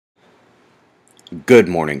Good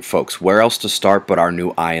morning, folks. Where else to start but our new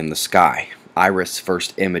eye in the sky? Iris'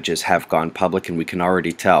 first images have gone public and we can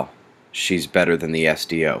already tell she's better than the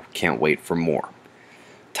SDO. Can't wait for more.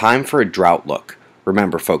 Time for a drought look.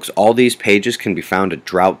 Remember, folks, all these pages can be found at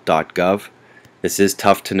drought.gov. This is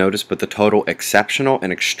tough to notice, but the total exceptional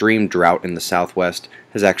and extreme drought in the Southwest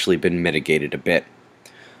has actually been mitigated a bit.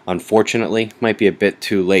 Unfortunately, might be a bit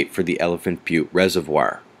too late for the Elephant Butte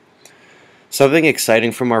Reservoir. Something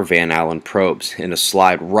exciting from our Van Allen probes, in a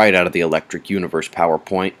slide right out of the Electric Universe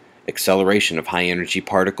PowerPoint, acceleration of high-energy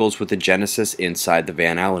particles with a genesis inside the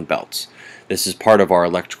Van Allen belts. This is part of our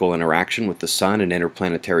electrical interaction with the Sun and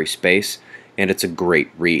interplanetary space, and it's a great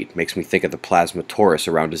read. Makes me think of the plasma torus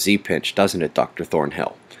around a Z-pinch, doesn't it, Dr.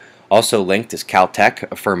 Thornhill? Also linked is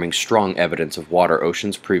Caltech, affirming strong evidence of water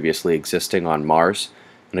oceans previously existing on Mars,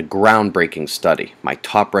 and a groundbreaking study, my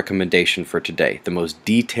top recommendation for today, the most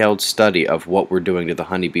detailed study of what we're doing to the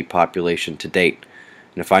honeybee population to date.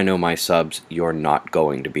 And if I know my subs, you're not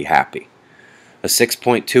going to be happy. A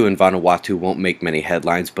 6.2 in Vanuatu won't make many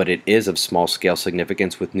headlines, but it is of small-scale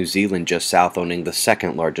significance, with New Zealand just south owning the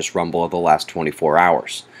second largest rumble of the last 24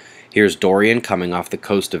 hours. Here's Dorian coming off the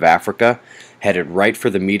coast of Africa, headed right for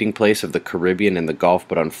the meeting place of the Caribbean and the Gulf,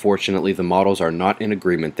 but unfortunately the models are not in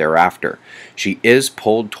agreement thereafter. She is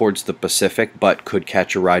pulled towards the Pacific, but could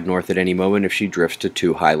catch a ride north at any moment if she drifts to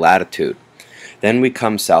too high latitude. Then we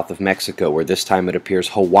come south of Mexico, where this time it appears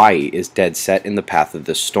Hawaii is dead set in the path of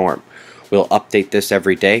this storm. We'll update this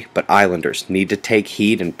every day, but islanders need to take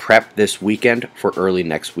heed and prep this weekend for early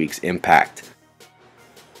next week's impact.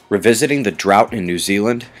 Revisiting the drought in New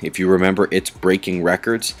Zealand, if you remember, it's breaking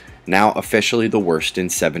records, now officially the worst in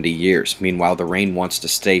 70 years. Meanwhile, the rain wants to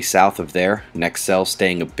stay south of there, next cell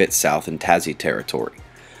staying a bit south in Tassie territory.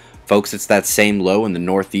 Folks, it's that same low in the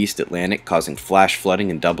northeast Atlantic causing flash flooding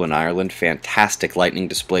in Dublin, Ireland, fantastic lightning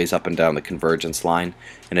displays up and down the convergence line,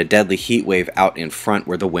 and a deadly heat wave out in front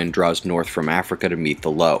where the wind draws north from Africa to meet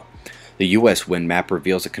the low. The U.S. wind map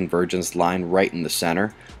reveals a convergence line right in the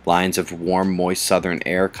center, lines of warm, moist southern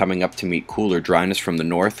air coming up to meet cooler dryness from the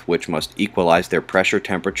north, which must equalize their pressure,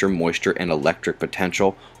 temperature, moisture, and electric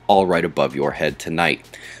potential, all right above your head tonight.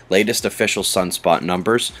 Latest official sunspot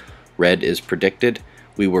numbers: red is predicted.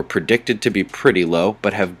 We were predicted to be pretty low,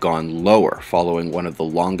 but have gone lower, following one of the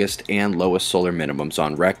longest and lowest solar minimums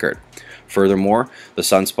on record. Furthermore, the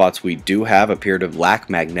sunspots we do have appear to lack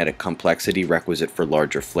magnetic complexity requisite for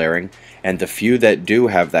larger flaring, and the few that do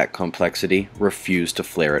have that complexity refuse to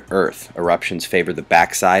flare at Earth. Eruptions favor the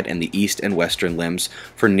backside and the east and western limbs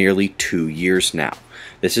for nearly 2 years now.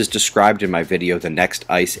 This is described in my video The Next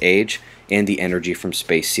Ice Age and the Energy from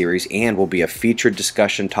Space series, and will be a featured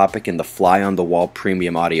discussion topic in the Fly on the Wall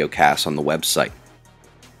premium audio cast on the website.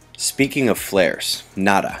 Speaking of flares,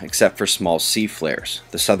 nada, except for small C flares.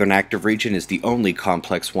 The southern active region is the only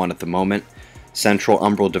complex one at the moment. Central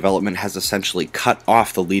umbral development has essentially cut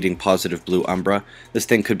off the leading positive blue umbra. This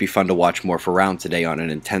thing could be fun to watch morph around today on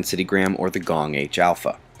an intensitygram or the Gong H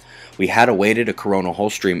alpha. We had awaited a coronal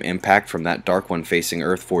hole stream impact from that dark one facing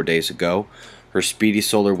Earth 4 days ago. Her speedy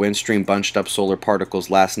solar wind stream bunched up solar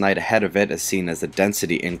particles last night ahead of it, as seen as the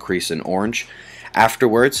density increase in orange.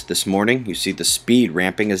 Afterwards, this morning, you see the speed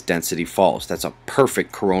ramping as density falls. That's a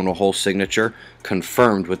perfect coronal hole signature,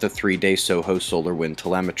 confirmed with the 3-day SOHO solar wind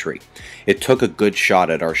telemetry. It took a good shot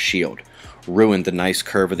at our shield, ruined the nice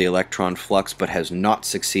curve of the electron flux, but has not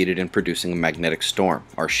succeeded in producing a magnetic storm.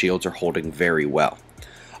 Our shields are holding very well.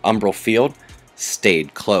 Umbral field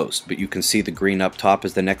stayed closed, but you can see the green up top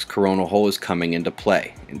as the next coronal hole is coming into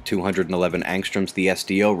play. In 211 angstroms, the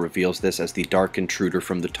SDO reveals this as the dark intruder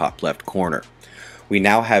from the top left corner. We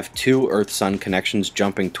now have 2 Earth-Sun connections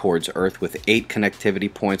jumping towards Earth, with 8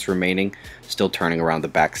 connectivity points remaining, still turning around the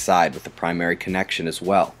back side with the primary connection as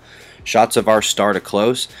well. Shots of our star to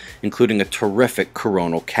close, including a terrific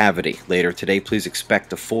coronal cavity. Later today, please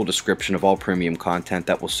expect a full description of all premium content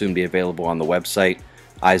that will soon be available on the website.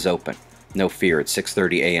 Eyes open. No fear, it's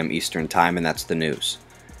 6:30 a.m. Eastern Time, and that's the news.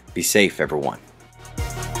 Be safe, everyone.